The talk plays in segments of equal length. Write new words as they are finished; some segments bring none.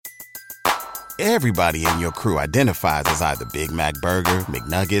Everybody in your crew identifies as either Big Mac Burger,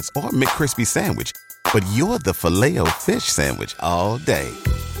 McNuggets, or McCrispy Sandwich. But you're the Filet-O-Fish Sandwich all day.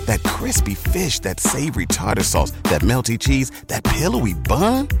 That crispy fish, that savory tartar sauce, that melty cheese, that pillowy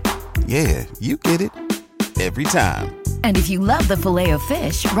bun. Yeah, you get it. Every time. And if you love the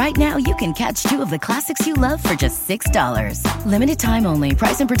Filet-O-Fish, right now you can catch two of the classics you love for just $6. Limited time only.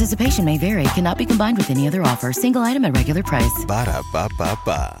 Price and participation may vary. Cannot be combined with any other offer. Single item at regular price.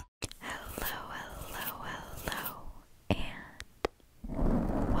 Ba-da-ba-ba-ba.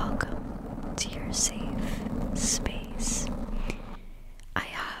 And welcome to your safe space. I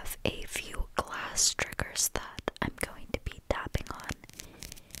have a few glass triggers that I'm going to be tapping on,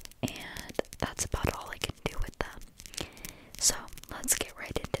 and that's about all I can do with them. So let's get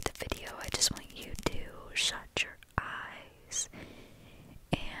right into the video. I just want you to shut your eyes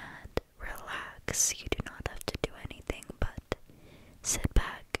and relax. You do not have to do anything but sit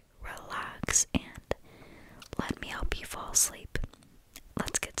back, relax, and let me help you fall asleep.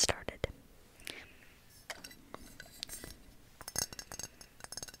 Let's get started.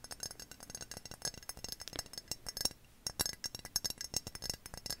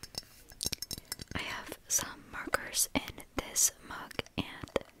 I have some markers in this mug and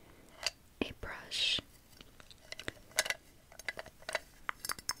a brush.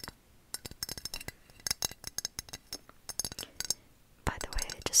 By the way,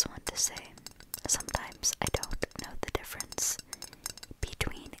 I just want to say, sometimes I don't know the difference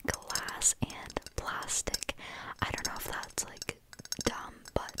between glass and plastic. I don't know if that's like dumb,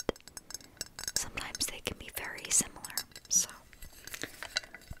 but sometimes they can be very similar. So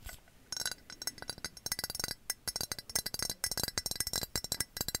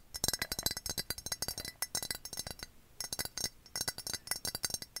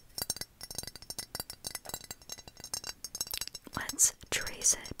let's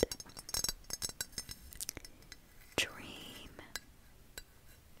trace it. Dream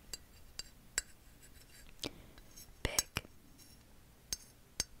big.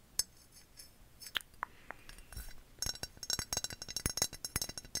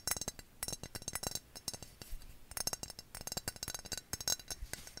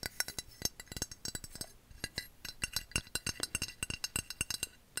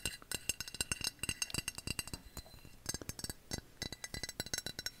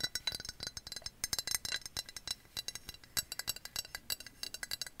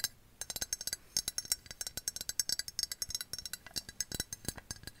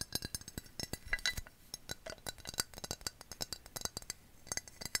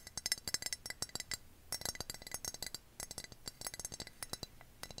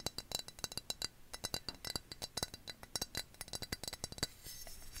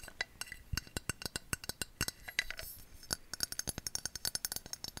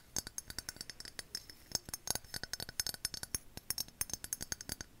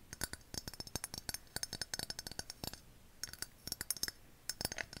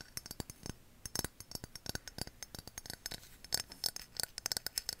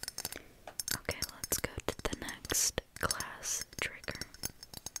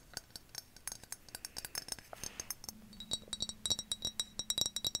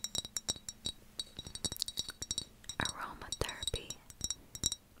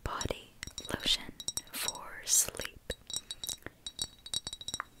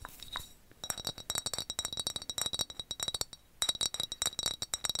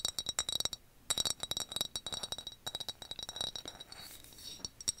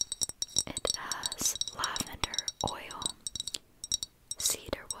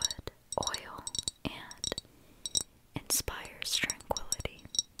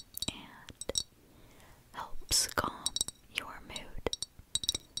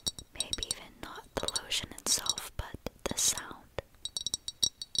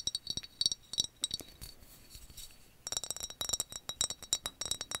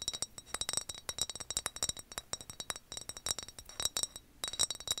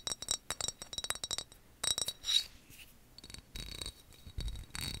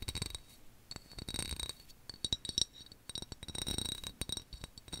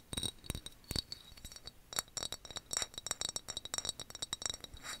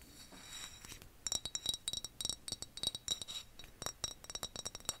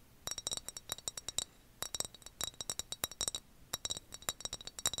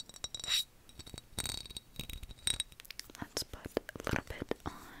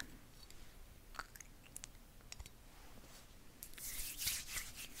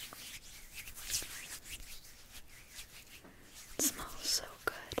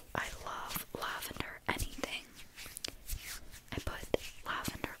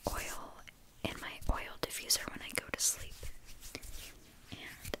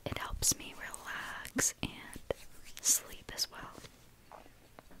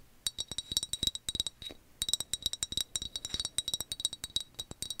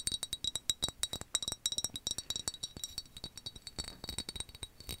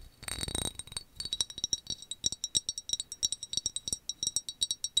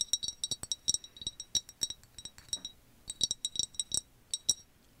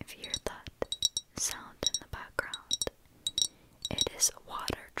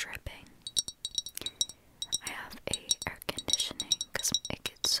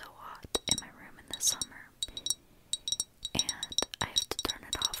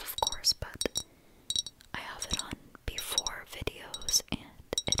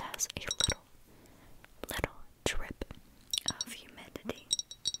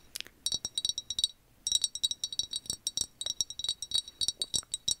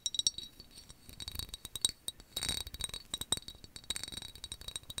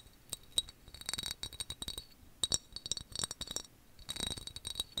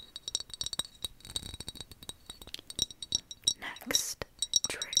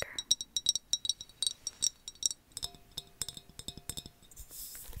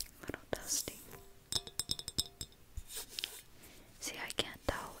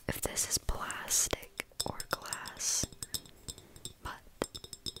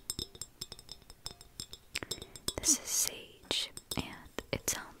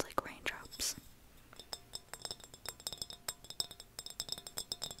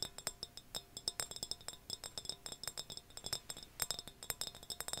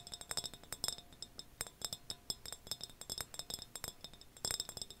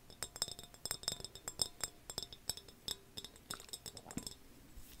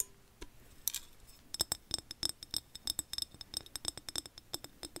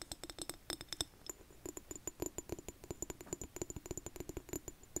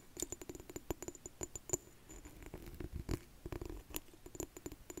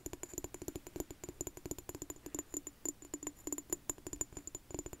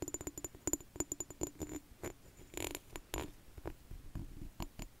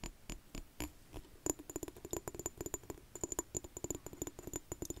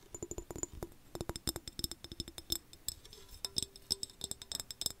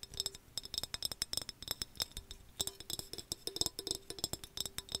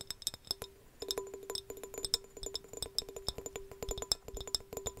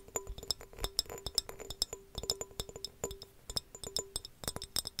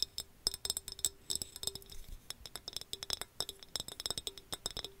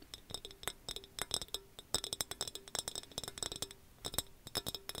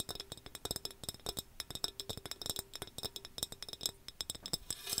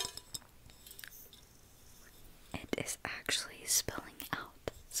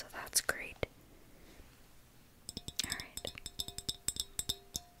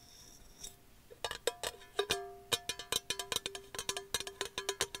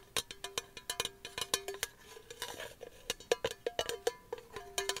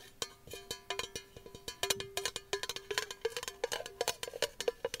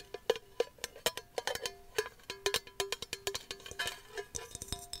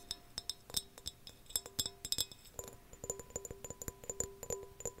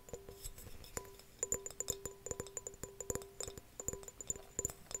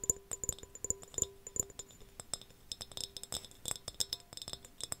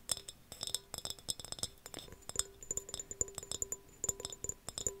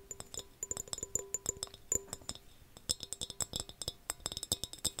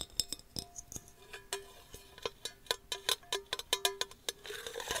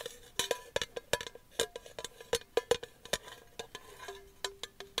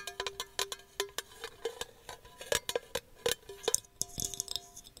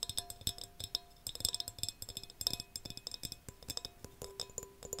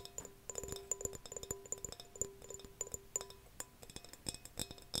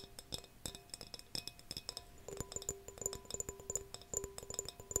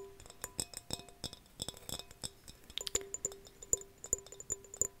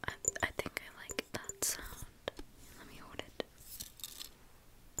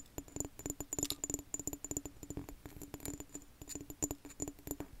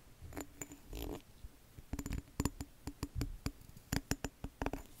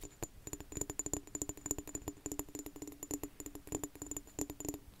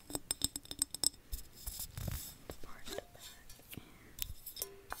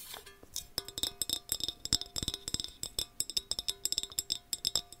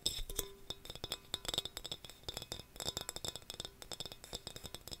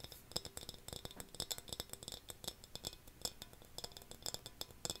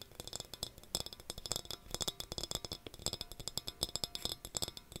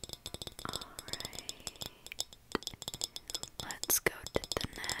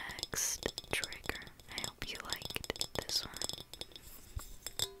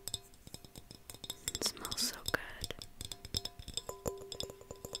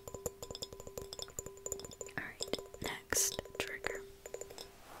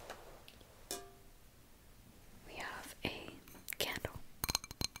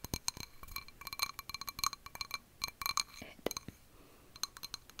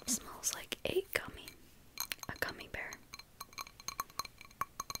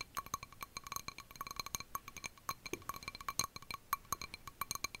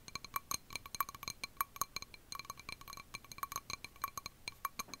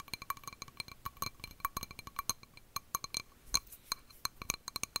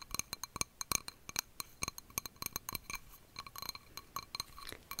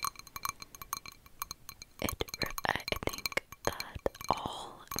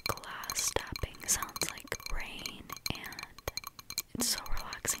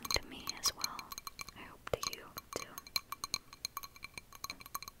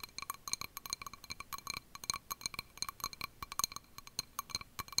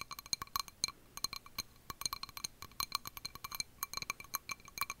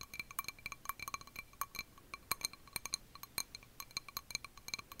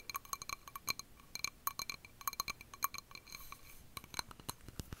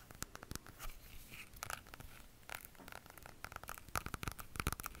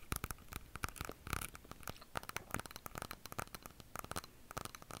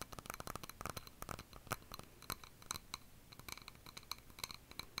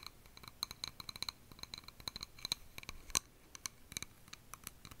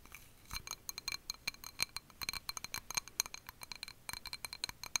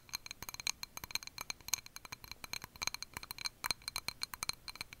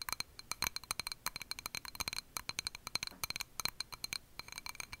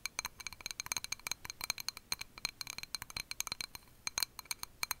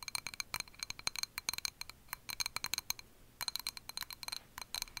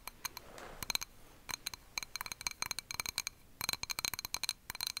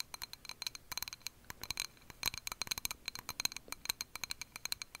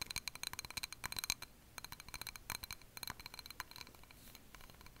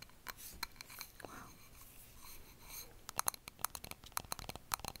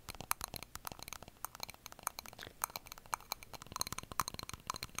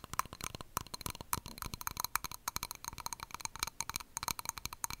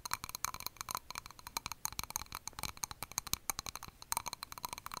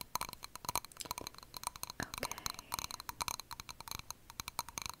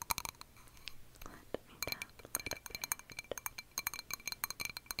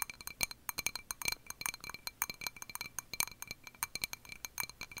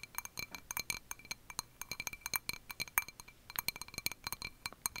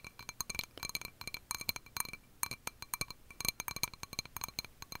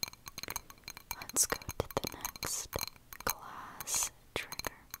 let's go to the next glass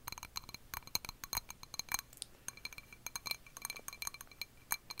trigger.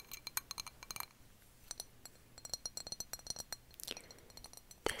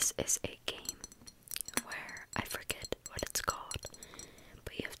 This is a game where I forget what it's called,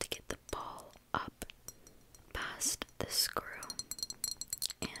 but you have to get the ball up past the screw.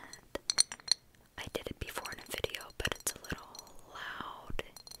 And I did it before in a video, but it's a little loud.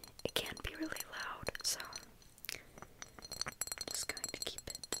 It can be really loud, so I'm just going to keep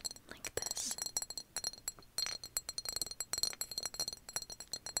it like this.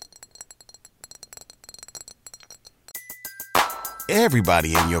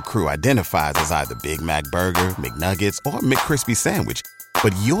 Everybody in your crew identifies as either Big Mac Burger, McNuggets, or McCrispy Sandwich.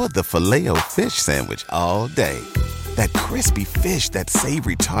 But you're the Filet-O-Fish Sandwich all day. That crispy fish, that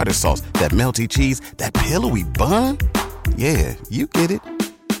savory tartar sauce, that melty cheese, that pillowy bun. Yeah, you get it.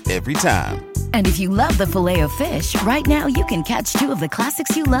 Every time. And if you love the Filet-O-Fish, right now you can catch two of the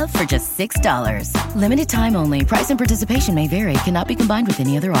classics you love for just $6. Limited time only. Price and participation may vary. Cannot be combined with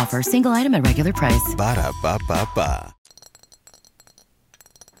any other offer. Single item at regular price. Ba-da-ba-ba-ba.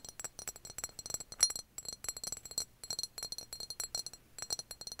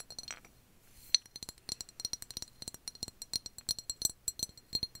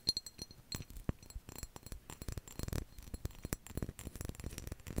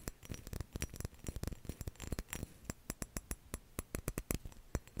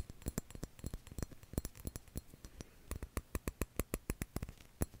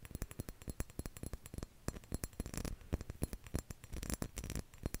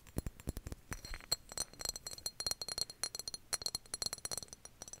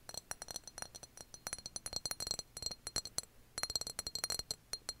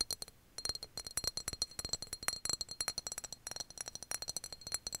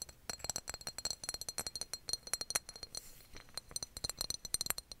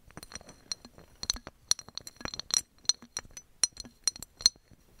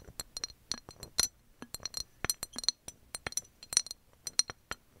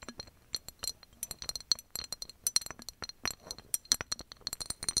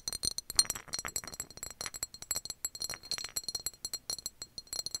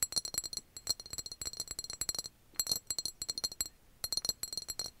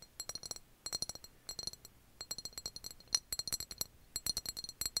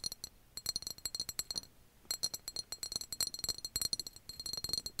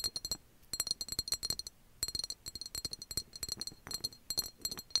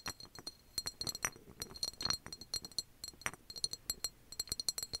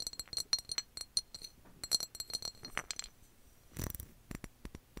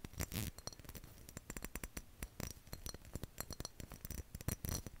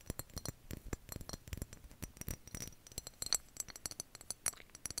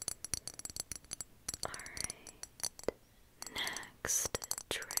 Next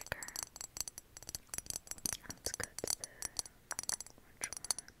trigger. Let's go to the which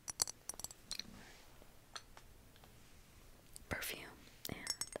one? Perfume. And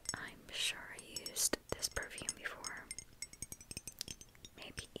I'm sure I used this perfume before.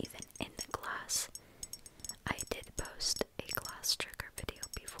 Maybe even in the glass. I did post a glass trigger video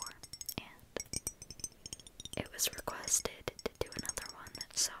before, and it was requested to do another one,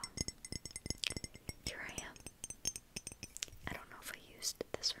 so here I am. I don't know if I used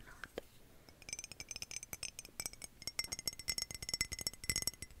this or not.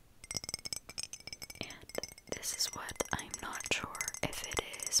 And this is what I'm not sure if it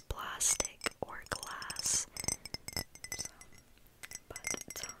is plastic or glass. So, but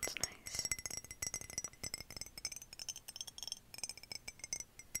it sounds nice.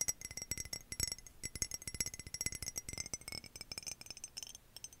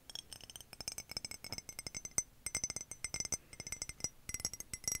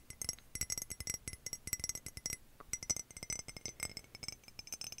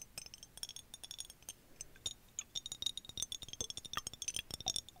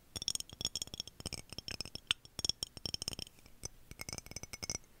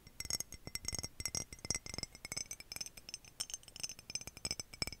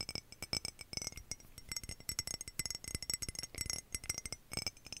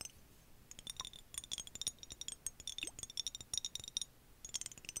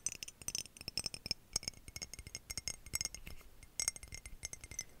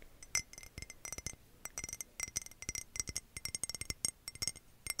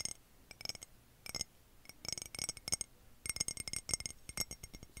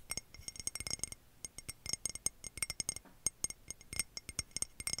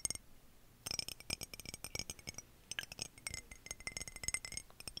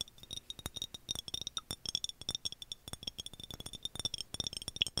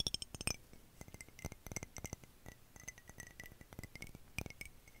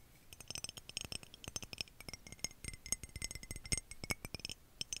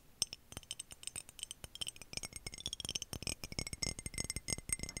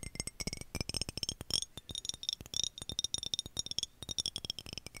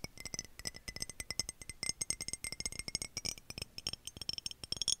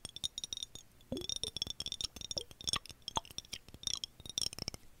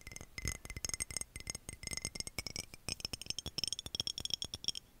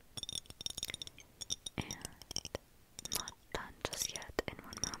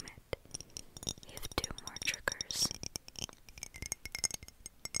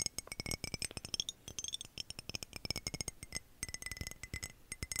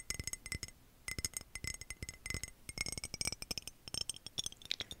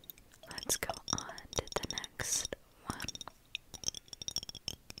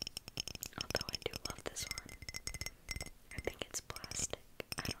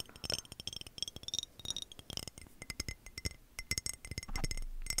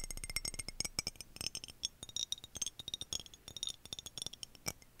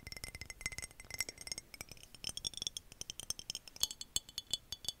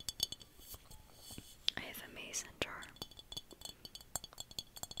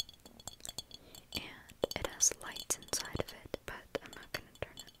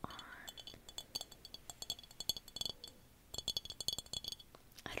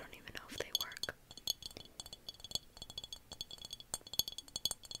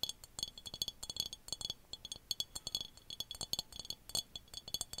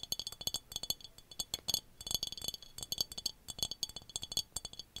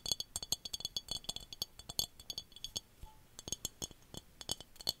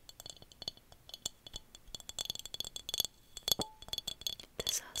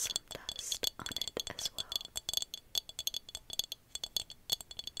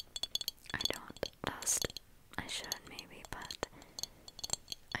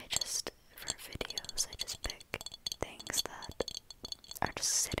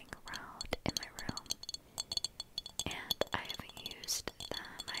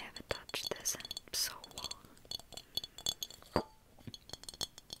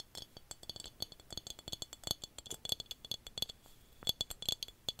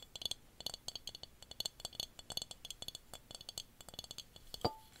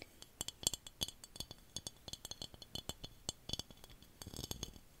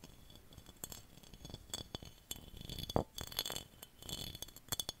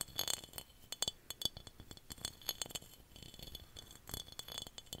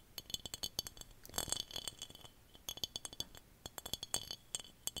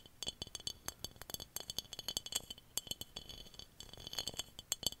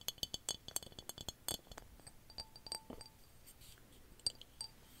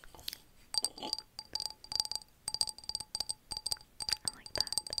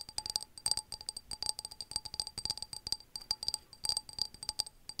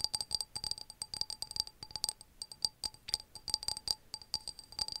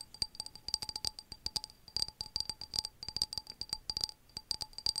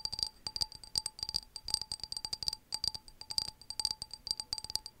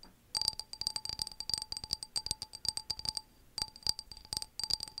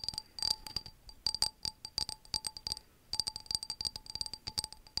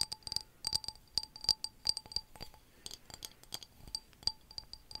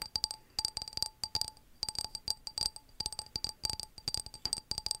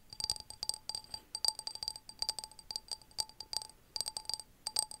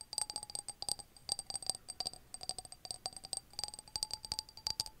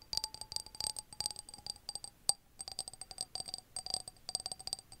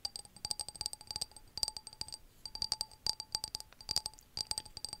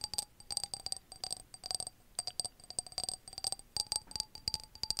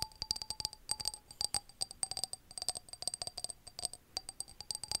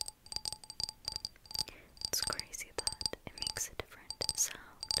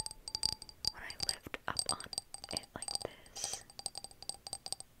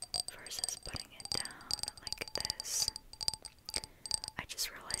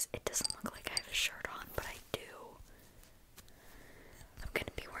 it doesn't look like I have a shirt on, but I do. I'm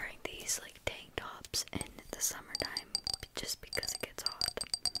gonna be wearing these like tank tops in the summertime just because it gets hot.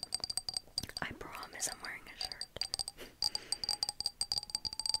 I promise I'm wearing a shirt.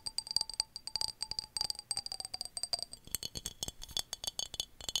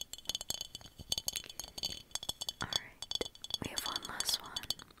 Alright, we have one last one.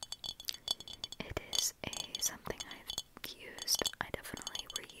 It is something I've used. I definitely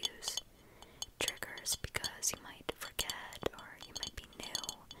reuse triggers because you might forget or you might be new,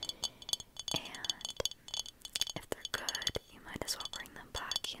 and if they're good, you might as well bring them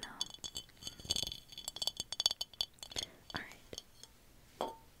back, you know? Alright.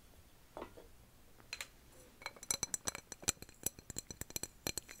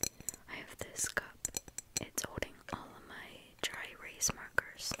 I have this cup. It's holding all of my dry erase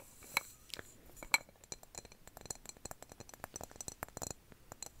markers.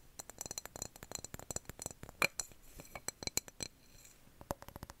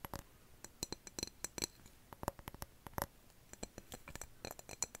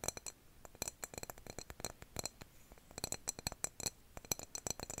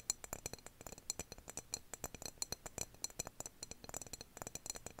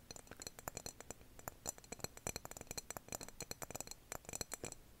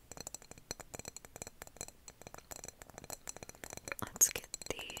 Let's get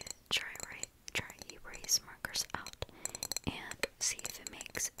the dry erase markers out and see if it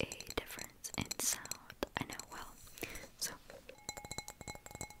makes a difference in sound. I know it will. So,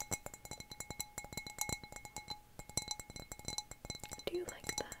 do you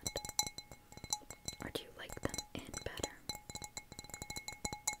like that? Or do you like them in better?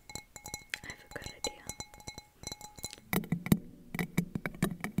 I have a good idea.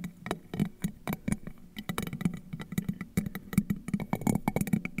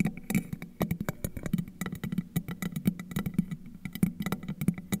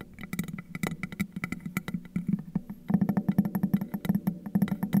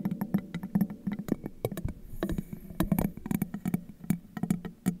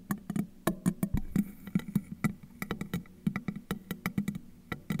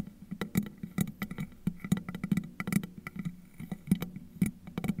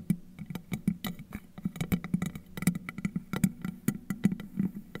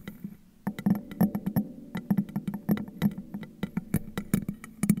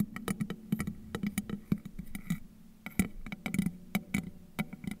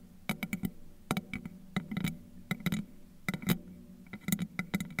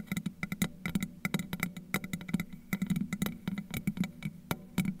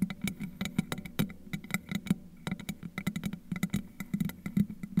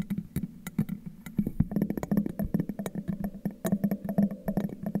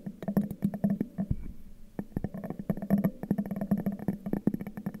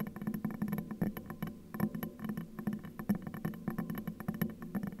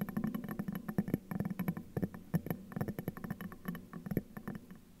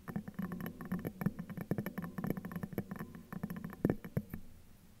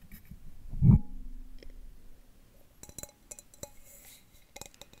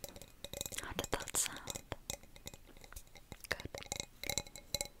 How did that sound? Good.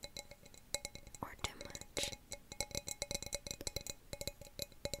 Or too much?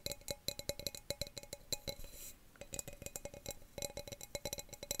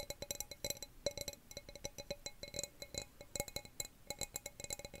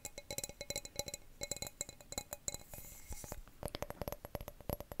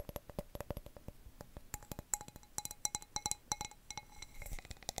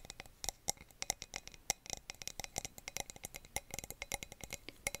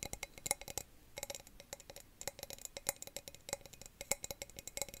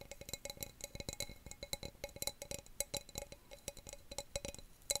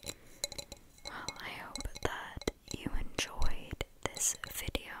 Well, I hope that you enjoyed this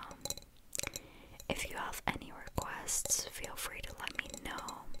video. If you have any requests, feel free to let me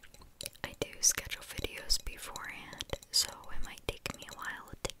know. I do schedule videos beforehand, so it might take me a while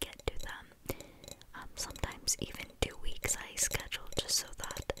to get to them. Sometimes even 2 weeks I schedule just so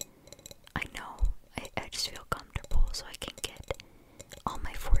that I know, I just feel comfortable so I can get all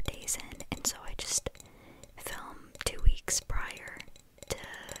my 4 days in, and so I just film 2 weeks prior to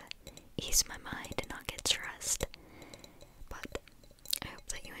ease my mind and not get stressed. But I hope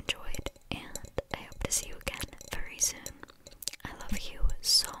that you enjoyed, and I hope to see you again very soon. I love you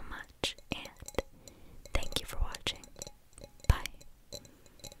so much, and thank you for watching. Bye.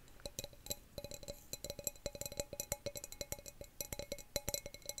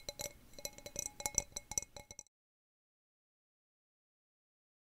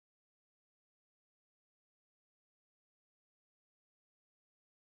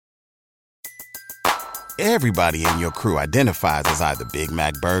 Everybody in your crew identifies as either Big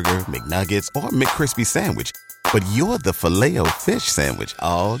Mac Burger, McNuggets, or McCrispy Sandwich. But you're the Filet-O-Fish Sandwich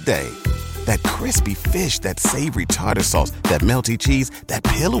all day. That crispy fish, that savory tartar sauce, that melty cheese, that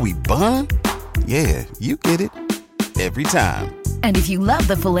pillowy bun. Yeah, you get it. Every time. And if you love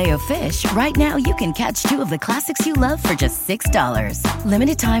the Filet-O-Fish, right now you can catch two of the classics you love for just $6.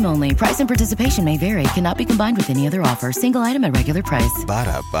 Limited time only. Price and participation may vary. Cannot be combined with any other offer. Single item at regular price.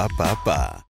 Ba-da-ba-ba-ba.